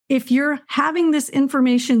if you're having this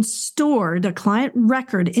information stored, a client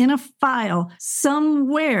record in a file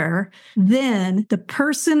somewhere, then the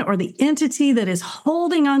person or the entity that is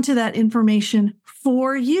holding onto that information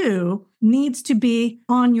for you needs to be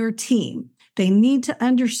on your team. They need to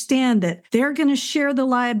understand that they're going to share the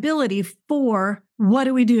liability for what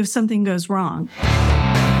do we do if something goes wrong.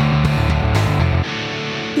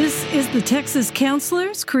 This is the Texas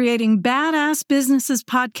Counselors Creating Badass Businesses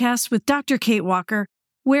podcast with Dr. Kate Walker,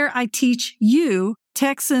 where I teach you,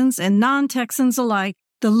 Texans and non-Texans alike,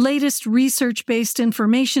 the latest research-based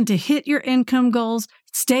information to hit your income goals,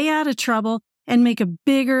 stay out of trouble, and make a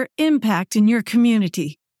bigger impact in your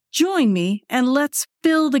community. Join me and let's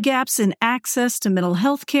fill the gaps in access to mental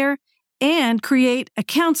health care and create a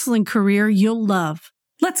counseling career you'll love.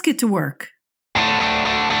 Let's get to work.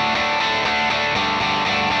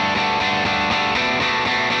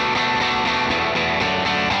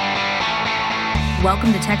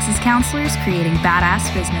 Welcome to Texas Counselors Creating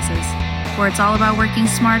Badass Businesses, where it's all about working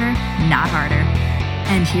smarter, not harder.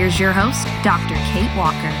 And here's your host, Dr. Kate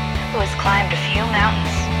Walker, who has climbed a few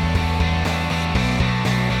mountains.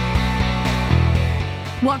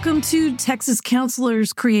 Welcome to Texas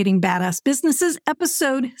Counselors Creating Badass Businesses,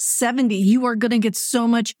 episode 70. You are going to get so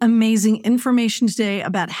much amazing information today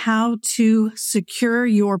about how to secure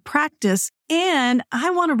your practice. And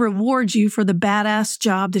I want to reward you for the badass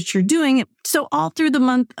job that you're doing. So all through the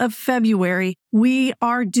month of February, we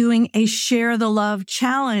are doing a Share the Love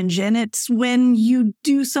challenge. And it's when you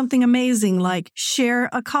do something amazing, like share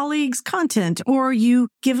a colleague's content, or you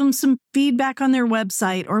give them some feedback on their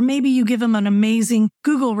website, or maybe you give them an amazing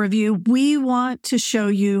Google review. We want to show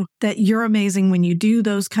you that you're amazing when you do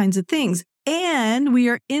those kinds of things. And we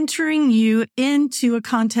are entering you into a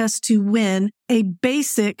contest to win a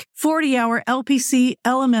basic 40-hour LPC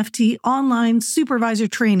LMFT online supervisor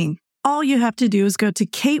training. All you have to do is go to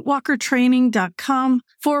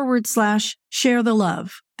katewalkertraining.com/share the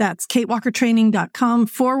love. That's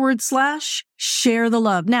katewalkertraining.com/share the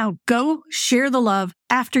love. Now go share the love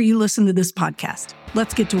after you listen to this podcast.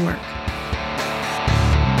 Let's get to work.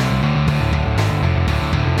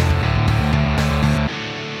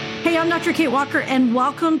 Hey, I'm Dr. Kate Walker, and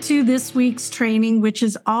welcome to this week's training, which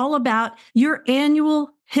is all about your annual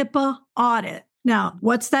HIPAA audit. Now,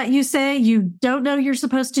 what's that you say? You don't know you're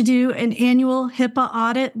supposed to do an annual HIPAA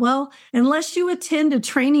audit? Well, unless you attend a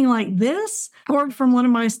training like this, or from one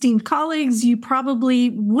of my esteemed colleagues, you probably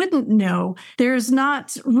wouldn't know. There's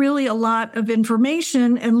not really a lot of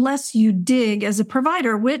information unless you dig as a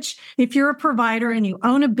provider, which if you're a provider and you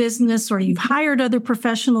own a business or you've hired other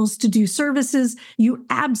professionals to do services, you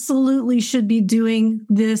absolutely should be doing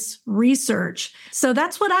this research. So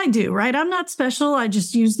that's what I do, right? I'm not special. I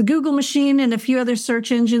just use the Google machine and a few other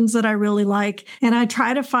search engines that I really like, and I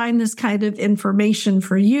try to find this kind of information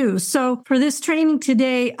for you. So for this training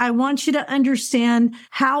today, I want you to understand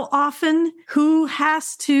how often, who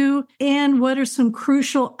has to, and what are some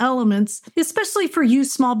crucial elements, especially for you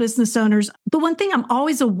small business owners. The one thing I'm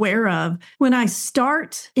always aware of when I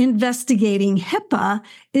start investigating HIPAA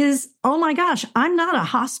is, oh my gosh, I'm not a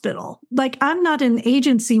hospital. Like, I'm not an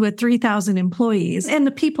agency with 3,000 employees. And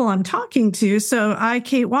the people I'm talking to, so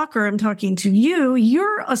Kate Walker, I'm talking to you,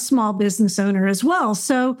 you're a small business owner as well.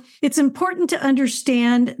 So it's important to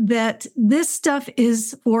understand that this stuff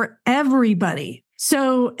is for everybody.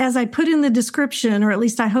 So as I put in the description, or at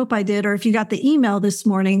least I hope I did, or if you got the email this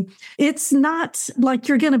morning, it's not like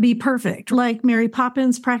you're going to be perfect, like Mary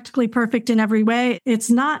Poppins, practically perfect in every way.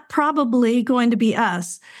 It's not probably going to be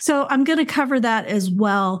us. So I'm going to cover that as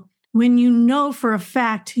well when you know for a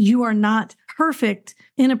fact you are not perfect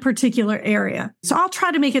in a particular area. So I'll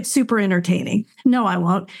try to make it super entertaining. No, I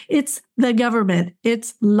won't. It's the government.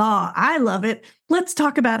 It's law. I love it. Let's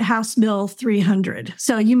talk about House Bill 300.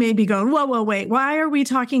 So you may be going, whoa, wait, why are we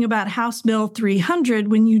talking about House Bill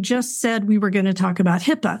 300 when you just said we were going to talk about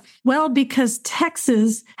HIPAA? Well, because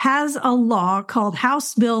Texas has a law called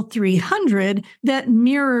House Bill 300 that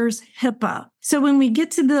mirrors HIPAA. So when we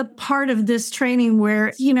get to the part of this training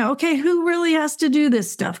where, okay, who really has to do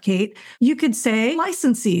this stuff, Kate? You could say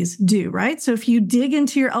licensees do, right? So if you dig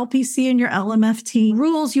into your LPC and your LMFT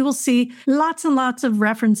rules, you will see lots and lots of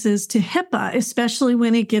references to HIPAA, especially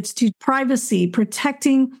when it gets to privacy,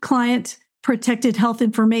 protecting client protected health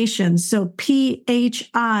information. So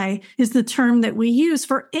PHI is the term that we use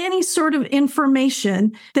for any sort of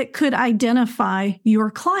information that could identify your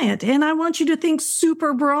client. And I want you to think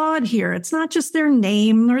super broad here. It's not just their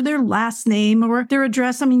name or their last name or their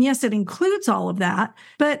address. I mean, yes, it includes all of that,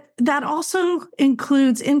 but that also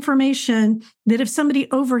includes information that if somebody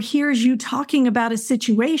overhears you talking about a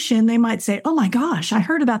situation, they might say, oh my gosh, I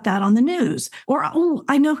heard about that on the news, or, oh,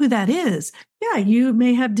 I know who that is. Yeah, you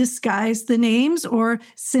may have disguised the names or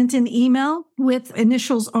sent an email with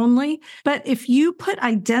initials only. But if you put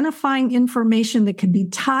identifying information that can be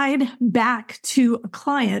tied back to a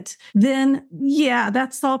client, then yeah,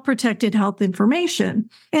 that's all protected health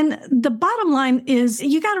information. And the bottom line is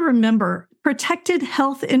you got to remember, protected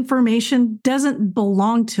health information doesn't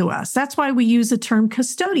belong to us. That's why we use the term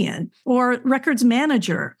custodian or records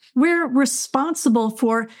manager. We're responsible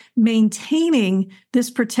for maintaining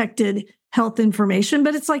this protected health information,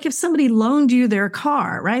 but it's like if somebody loaned you their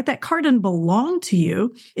car, right? That car doesn't belong to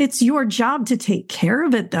you. It's your job to take care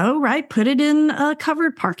of it though, right? Put it in a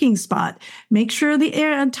covered parking spot. Make sure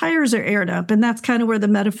the tires are aired up. And that's kind of where the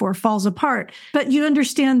metaphor falls apart. But you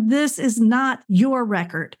understand this is not your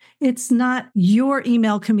record. It's not your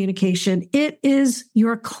email communication. It is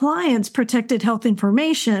your client's protected health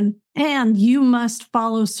information. And you must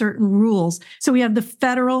follow certain rules. So we have the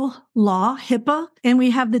federal law, HIPAA, and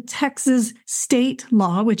we have the Texas state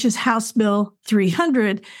law, which is House Bill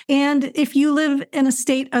 300. And if you live in a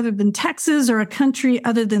state other than Texas or a country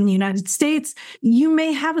other than the United States, you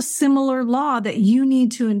may have a similar law that you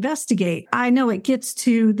need to investigate. I know it gets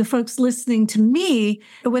to the folks listening to me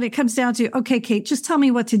when it comes down to, okay, Kate, just tell me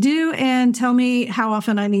what to do and tell me how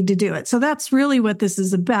often I need to do it. So that's really what this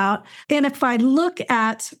is about. And if I look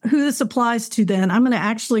at who this applies to, then I'm going to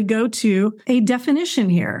actually go to a definition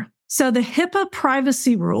here. So the HIPAA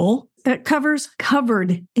privacy rule, it covers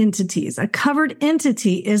covered entities. A covered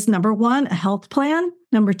entity is number one, a health plan.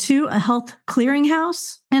 Number two, a health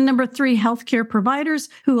clearinghouse. And number three, healthcare providers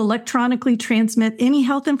who electronically transmit any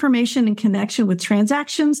health information in connection with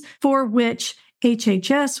transactions for which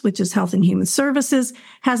HHS, which is Health and Human Services,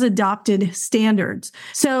 has adopted standards.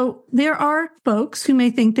 So there are folks who may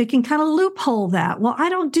think they can kind of loophole that. Well, I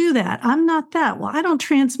don't do that. I'm not that. Well, I don't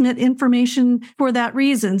transmit information for that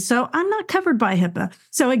reason. So I'm not covered by HIPAA.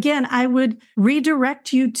 So again, I would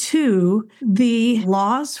redirect you to the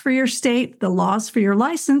laws for your state, the laws for your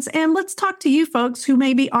license. And let's talk to you folks who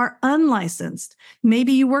maybe are unlicensed.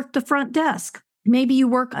 Maybe you work the front desk. Maybe you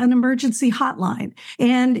work an emergency hotline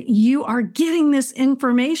and you are getting this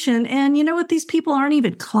information. And you know what? These people aren't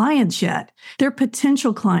even clients yet. They're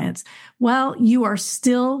potential clients. Well, you are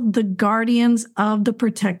still the guardians of the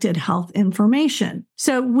protected health information.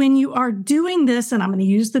 So when you are doing this, and I'm going to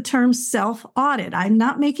use the term self-audit, I'm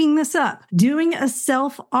not making this up. Doing a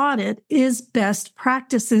self-audit is best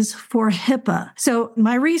practices for HIPAA. So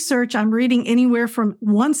my research, I'm reading anywhere from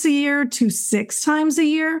once a year to 6 times a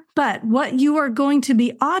year. But what you are going to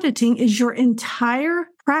be auditing is your entire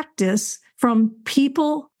practice, from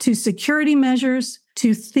people to security measures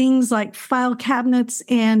to things like file cabinets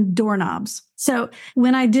and doorknobs. So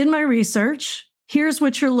when I did my research, here's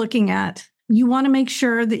what you're looking at. You want to make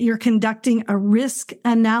sure that you're conducting a risk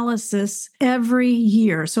analysis every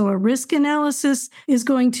year. So a risk analysis is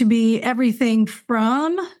going to be everything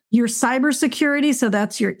from your cybersecurity. So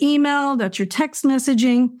that's your email, that's your text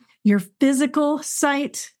messaging, your physical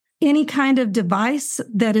site, any kind of device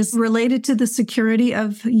that is related to the security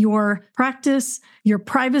of your practice, your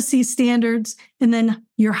privacy standards, and then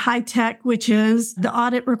your high tech, which is the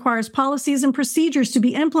audit requires policies and procedures to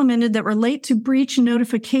be implemented that relate to breach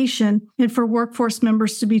notification and for workforce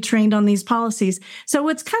members to be trained on these policies. So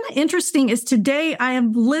what's kind of interesting is today I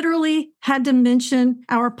have literally had to mention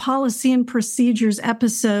our policy and procedures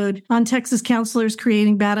episode on Texas Counselors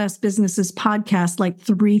Creating Badass Businesses podcast like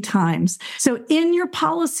 3 times. So in your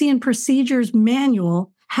policy and procedures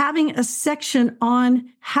manual, having a section on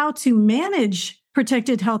how to manage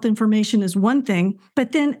protected health information is one thing,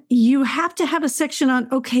 but then you have to have a section on,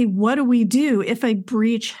 okay, what do we do if a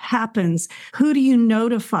breach happens? Who do you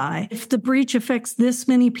notify? If the breach affects this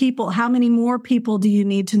many people, how many more people do you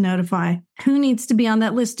need to notify? Who needs to be on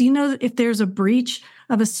that list? Do you know that if there's a breach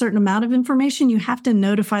of a certain amount of information, you have to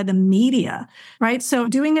notify the media, right? So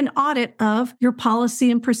doing an audit of your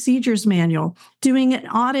policy and procedures manual, doing an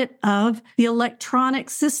audit of the electronic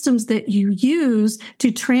systems that you use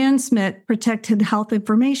to transmit protected health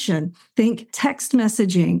information. Think text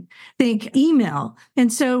messaging, think email.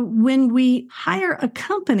 And so when we hire a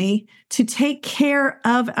company to take care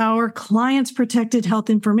of our clients' protected health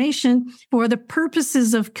information for the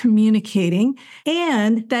purposes of communicating,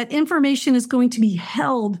 and that information is going to be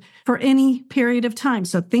held for any period of time.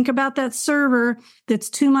 So think about that server that's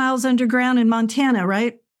 2 miles underground in Montana,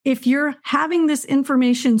 right? If you're having this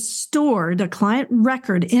information stored, a client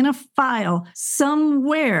record in a file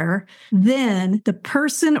somewhere, then the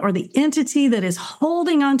person or the entity that is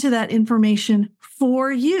holding onto that information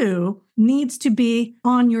for you needs to be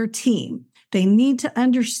on your team. They need to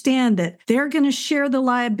understand that they're going to share the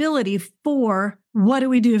liability for what do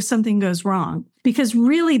we do if something goes wrong? Because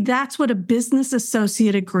really, that's what a business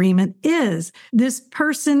associate agreement is. This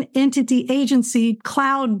person, entity, agency,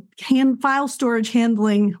 cloud, file storage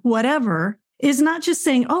handling, whatever, is not just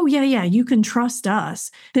saying, oh, yeah, you can trust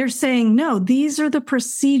us. They're saying, no, these are the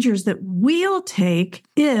procedures that we'll take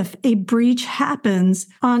if a breach happens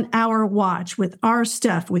on our watch with our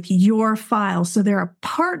stuff, with your file. So they're a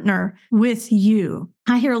partner with you.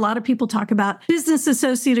 I hear a lot of people talk about business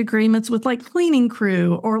associate agreements with like cleaning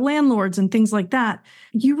crew or landlords and things like that.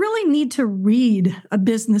 You really need to read a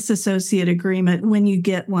business associate agreement when you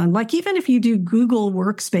get one. Like even if you do Google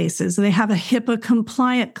Workspaces, they have a HIPAA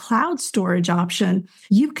compliant cloud storage option.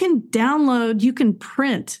 You can download, you can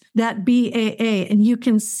print that BAA and you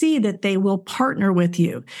can see that they will partner with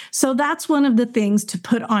you. So that's one of the things to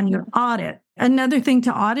put on your audit. Another thing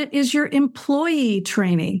to audit is your employee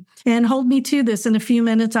training. And hold me to this in a few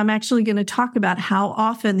minutes. I'm actually going to talk about how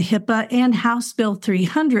often HIPAA and House Bill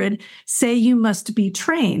 300 say you must be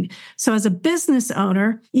trained. So as a business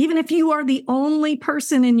owner, even if you are the only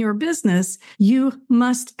person in your business, you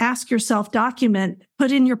must ask yourself, document,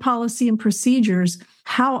 put in your policy and procedures,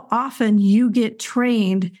 how often you get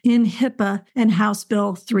trained in HIPAA and House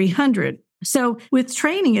Bill 300. So with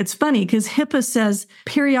training, it's funny because HIPAA says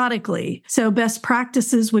periodically. So best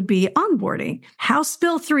practices would be onboarding. House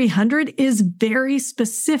Bill 300 is very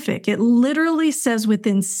specific. It literally says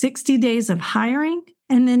within 60 days of hiring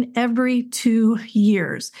and then every 2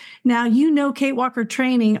 years. Now, you know, Kate Walker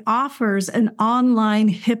Training offers an online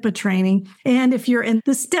HIPAA training. And if you're in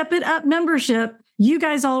the Step It Up membership, you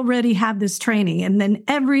guys already have this training. And then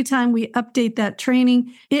every time we update that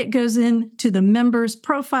training, it goes into the member's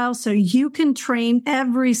profile so you can train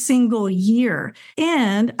every single year.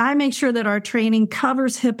 And I make sure that our training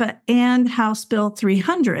covers HIPAA and House Bill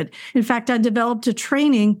 300. In fact, I developed a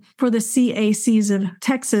training for the CACs of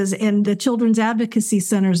Texas and the Children's Advocacy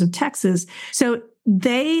Centers of Texas. So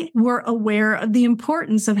they were aware of the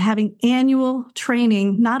importance of having annual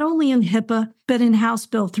training, not only in HIPAA, but in House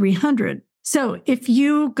Bill 300. So if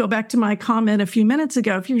you go back to my comment a few minutes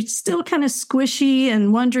ago, if you're still kind of squishy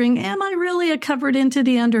and wondering, am I really a covered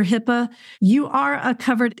entity under HIPAA? You are a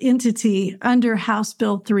covered entity under House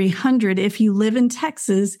Bill 300 if you live in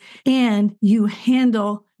Texas and you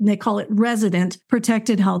handle, they call it resident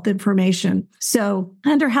protected health information. So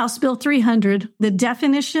under House Bill 300, the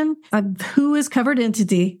definition of who is covered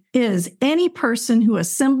entity is any person who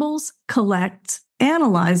assembles, collects,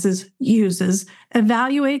 analyzes, uses,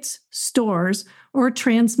 evaluates, stores, or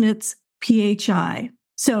transmits PHI.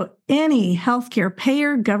 So any healthcare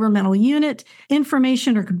payer, governmental unit,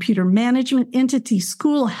 information or computer management entity,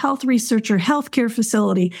 school, health researcher, healthcare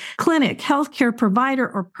facility, clinic, healthcare provider,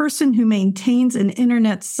 or person who maintains an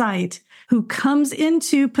internet site who comes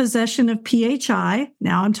into possession of PHI.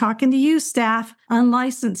 Now I'm talking to you, staff,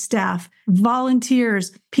 unlicensed staff,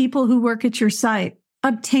 volunteers, people who work at your site,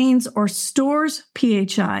 obtains or stores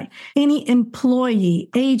PHI, any employee,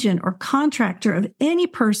 agent, or contractor of any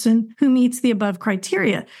person who meets the above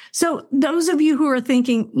criteria. So those of you who are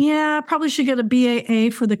thinking, yeah, I probably should get a BAA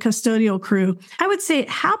for the custodial crew, I would say,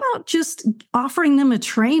 how about just offering them a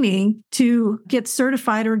training to get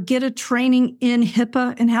certified or get a training in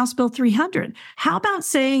HIPAA and House Bill 300? How about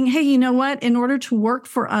saying, hey, you know what? In order to work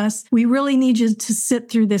for us, we really need you to sit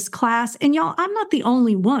through this class. And y'all, I'm not the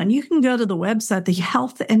only one. You can go to the website, the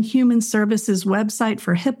Health and Human Services website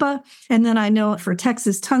for HIPAA. And then I know for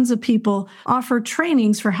Texas, tons of people offer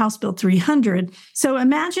trainings for House Bill 300. So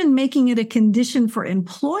imagine making it a condition for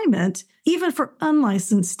employment, even for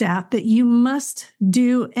unlicensed staff, that you must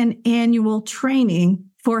do an annual training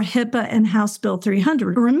for HIPAA and House Bill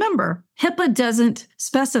 300. Remember, HIPAA doesn't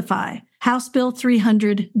specify. House Bill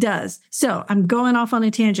 300 does. So I'm going off on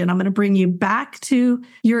a tangent. I'm going to bring you back to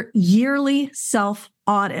your yearly self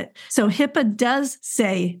audit. So HIPAA does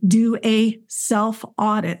say do a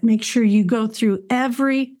self-audit. Make sure you go through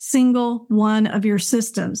every single one of your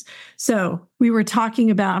systems. So we were talking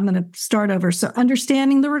about, I'm going to start over. So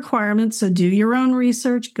understanding the requirements. So do your own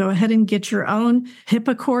research. Go ahead and get your own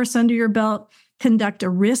HIPAA course under your belt. Conduct a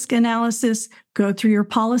risk analysis, go through your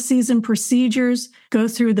policies and procedures, go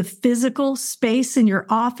through the physical space in your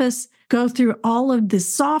office, go through all of the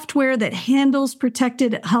software that handles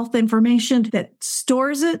protected health information, that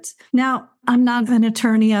stores it. Now, I'm not an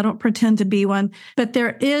attorney. I don't pretend to be one, but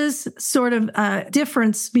there is sort of a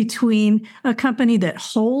difference between a company that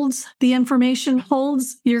holds the information,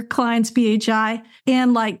 holds your client's PHI,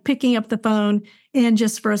 and like picking up the phone and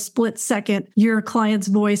just for a split second, your client's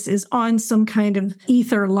voice is on some kind of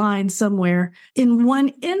ether line somewhere. In one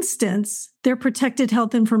instance, their protected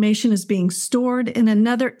health information is being stored. In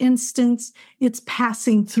another instance, it's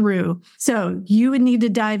passing through. So you would need to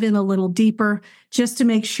dive in a little deeper just to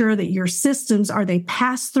make sure that your systems, are they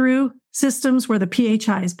pass-through systems where the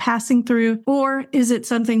PHI is passing through? Or is it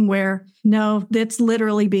something where, no, that's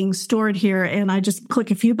literally being stored here and I just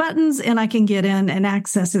click a few buttons and I can get in and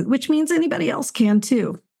access it, which means anybody else can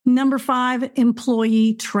too. Number 5,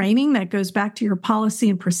 employee training. That goes back to your policy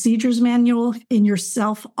and procedures manual. In your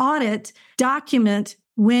self-audit, document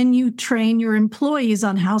when you train your employees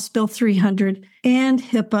on House Bill 300 and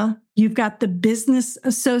HIPAA. You've got the business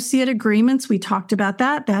associate agreements. We talked about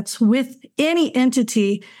that. That's with any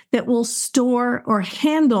entity that will store or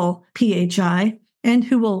handle PHI and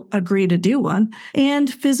who will agree to do one,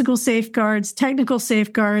 and physical safeguards, technical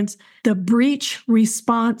safeguards, the breach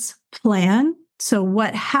response plan. So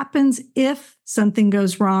what happens if something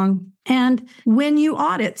goes wrong? And when you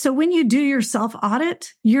audit, so when you do your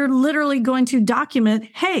self-audit, you're literally going to document,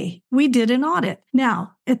 hey, we did an audit.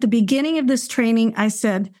 Now, at the beginning of this training, I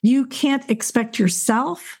said, you can't expect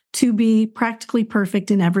yourself to be practically perfect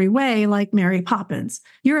in every way like Mary Poppins.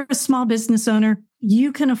 You're a small business owner.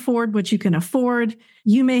 You can afford what you can afford.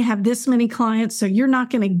 You may have this many clients, so you're not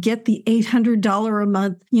going to get the $800 a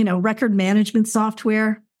month, record management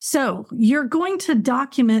software. So you're going to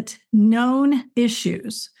document known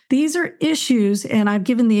issues. These are issues, and I've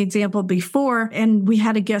given the example before, and we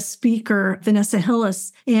had a guest speaker, Vanessa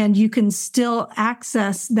Hillis, and you can still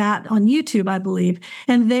access that on YouTube, I believe.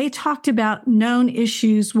 And they talked about known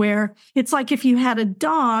issues where it's like if you had a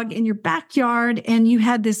dog in your backyard and you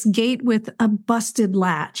had this gate with a busted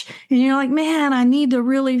latch, and you're like, man, I need to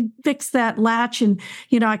really fix that latch, and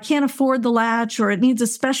I can't afford the latch, or it needs a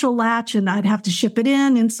special latch, and I'd have to ship it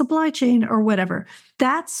in supply chain or whatever.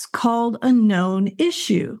 That's called a known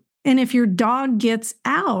issue. And if your dog gets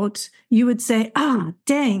out, you would say,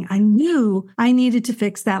 dang, I knew I needed to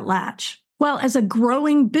fix that latch. Well, as a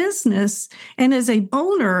growing business and as a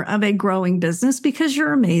owner of a growing business, because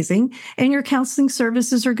you're amazing and your counseling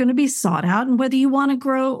services are going to be sought out, and whether you want to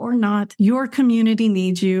grow or not, your community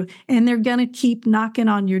needs you and they're going to keep knocking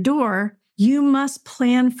on your door. You must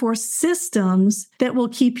plan for systems that will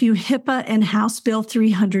keep you HIPAA and House Bill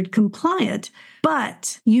 300 compliant,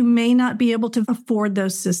 but you may not be able to afford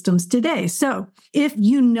those systems today. So if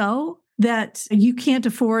you know that you can't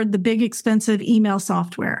afford the big expensive email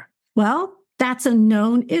software, well, that's a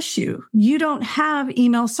known issue. You don't have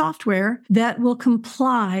email software that will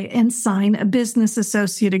comply and sign a business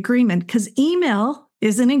associate agreement, because email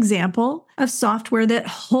is an example of software that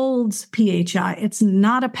holds PHI. It's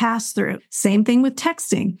not a pass-through. Same thing with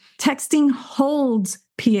texting. Texting holds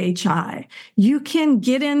PHI. You can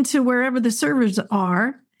get into wherever the servers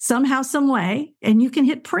are somehow, some way, and you can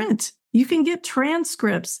hit print. You can get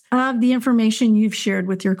transcripts of the information you've shared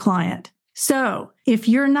with your client. So if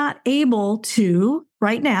you're not able to,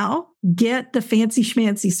 right now, get the fancy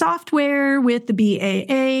schmancy software with the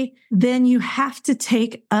BAA, then you have to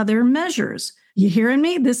take other measures. You hearing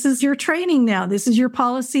me? This is your training now. This is your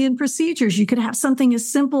policy and procedures. You could have something as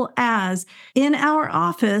simple as, in our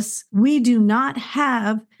office, we do not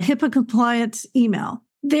have HIPAA compliant email.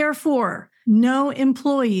 Therefore, no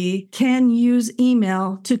employee can use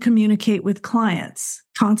email to communicate with clients.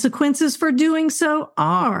 Consequences for doing so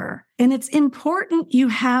are, and it's important you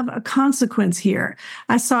have a consequence here.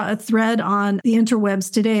 I saw a thread on the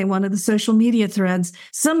interwebs today, one of the social media threads.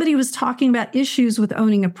 Somebody was talking about issues with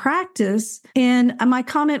owning a practice, and my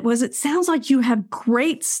comment was, it sounds like you have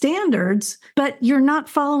great standards, but you're not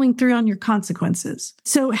following through on your consequences.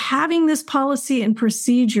 So having this policy and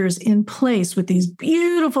procedures in place with these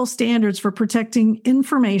beautiful standards for protecting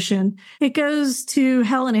information, it goes to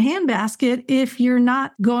hell in a handbasket if you're not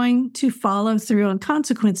going to follow through on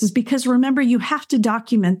consequences, because remember, you have to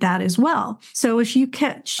document that as well. So if you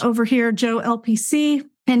catch over here, Joe LPC,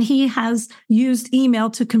 and he has used email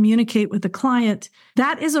to communicate with the client,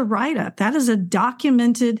 that is a write-up. That is a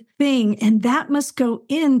documented thing, and that must go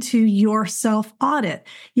into your self-audit.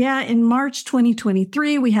 Yeah, in March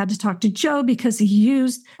 2023, we had to talk to Joe because he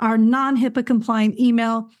used our non-HIPAA compliant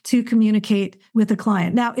email to communicate with the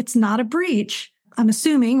client. Now, it's not a breach. I'm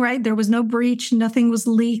assuming, right? There was no breach. Nothing was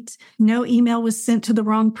leaked. No email was sent to the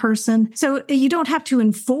wrong person. So you don't have to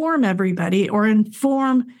inform everybody or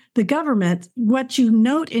inform the government. What you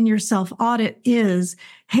note in your self-audit is,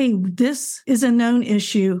 hey, this is a known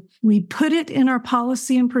issue. We put it in our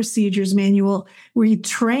policy and procedures manual. We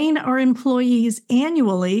train our employees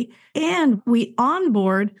annually, and we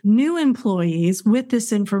onboard new employees with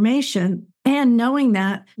this information. And knowing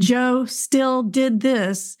that Joe still did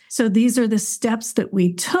this, so these are the steps that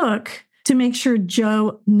we took to make sure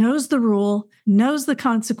Joe knows the rule, knows the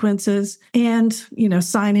consequences, and,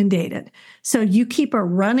 sign and date it. So you keep a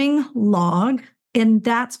running log, and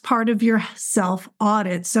that's part of your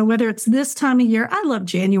self-audit. So whether it's this time of year, I love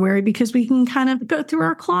January because we can kind of go through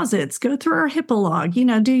our closets, go through our HIPAA log,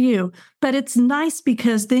 do you? But it's nice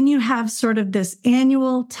because then you have sort of this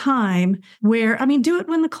annual time where, do it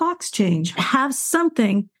when the clocks change. Have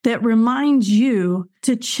something that reminds you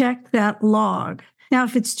to check that log. Now,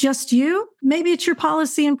 if it's just you, maybe it's your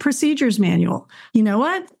policy and procedures manual. You know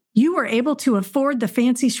what? You were able to afford the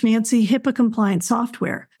fancy schmancy HIPAA compliant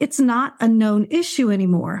software. It's not a known issue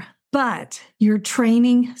anymore, but your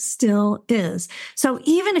training still is. So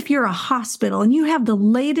even if you're a hospital and you have the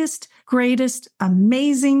latest, greatest,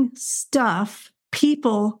 amazing stuff,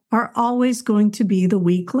 people are always going to be the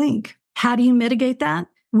weak link. How do you mitigate that?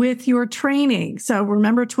 With your training. So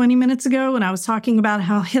remember 20 minutes ago when I was talking about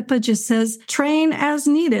how HIPAA just says train as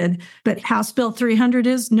needed, but House Bill 300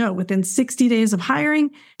 is no, within 60 days of hiring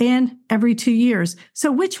and every 2 years.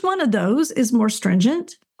 So which one of those is more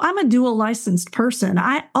stringent? I'm a dual licensed person.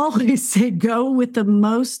 I always say go with the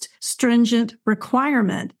most stringent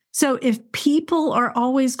requirement. So if people are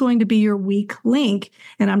always going to be your weak link,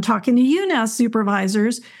 and I'm talking to you now,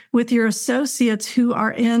 supervisors, with your associates who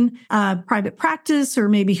are in private practice or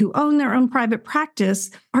maybe who own their own private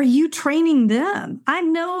practice, are you training them? I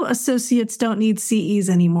know associates don't need CEs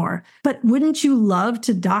anymore, but wouldn't you love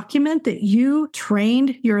to document that you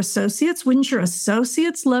trained your associates? Wouldn't your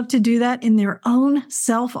associates love to do that in their own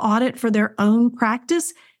self-audit for their own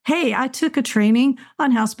practice? Hey, I took a training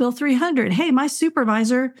on House Bill 300. Hey, my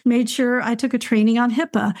supervisor made sure I took a training on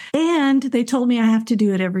HIPAA, and they told me I have to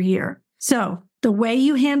do it every year. So the way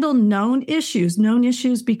you handle known issues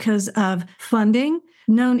because of funding,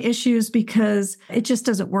 known issues because it just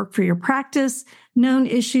doesn't work for your practice, known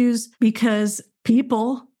issues because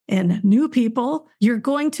people and new people, you're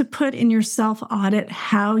going to put in your self-audit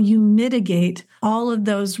how you mitigate all of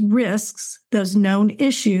those risks, those known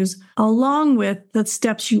issues, along with the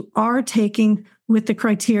steps you are taking with the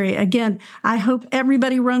criteria. Again, I hope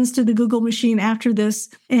everybody runs to the Google machine after this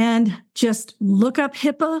and just look up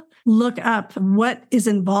HIPAA, look up what is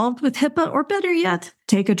involved with HIPAA, or better yet,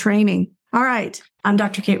 take a training. All right, I'm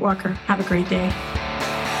Dr. Kate Walker. Have a great day.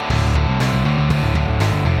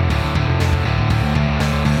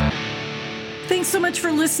 Thanks so much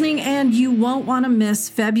for listening, and you won't want to miss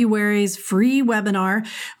February's free webinar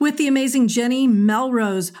with the amazing Jenny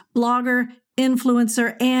Melrose, blogger,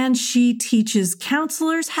 influencer, and she teaches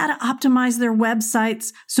counselors how to optimize their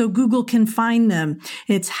websites so Google can find them.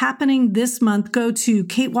 It's happening this month. Go to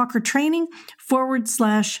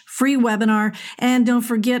katewalkertraining.com/free webinar. And don't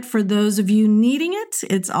forget, for those of you needing it,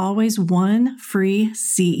 it's always one free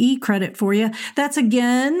CE credit for you. That's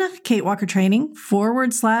again,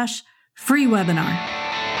 katewalkertraining.com/free webinar.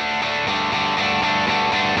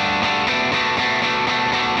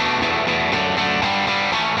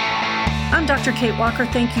 I'm Dr. Kate Walker.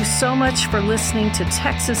 Thank you so much for listening to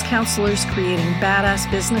Texas Counselors Creating Badass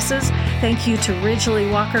Businesses. Thank you to Ridgely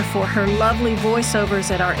Walker for her lovely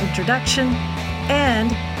voiceovers at our introduction.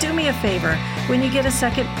 And do me a favor, when you get a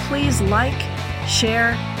second, please like,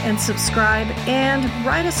 share, and subscribe, and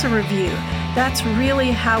write us a review. That's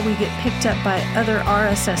really how we get picked up by other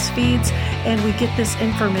RSS feeds, and we get this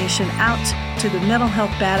information out to the mental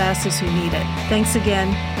health badasses who need it. Thanks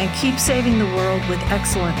again, and keep saving the world with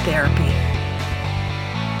excellent therapy.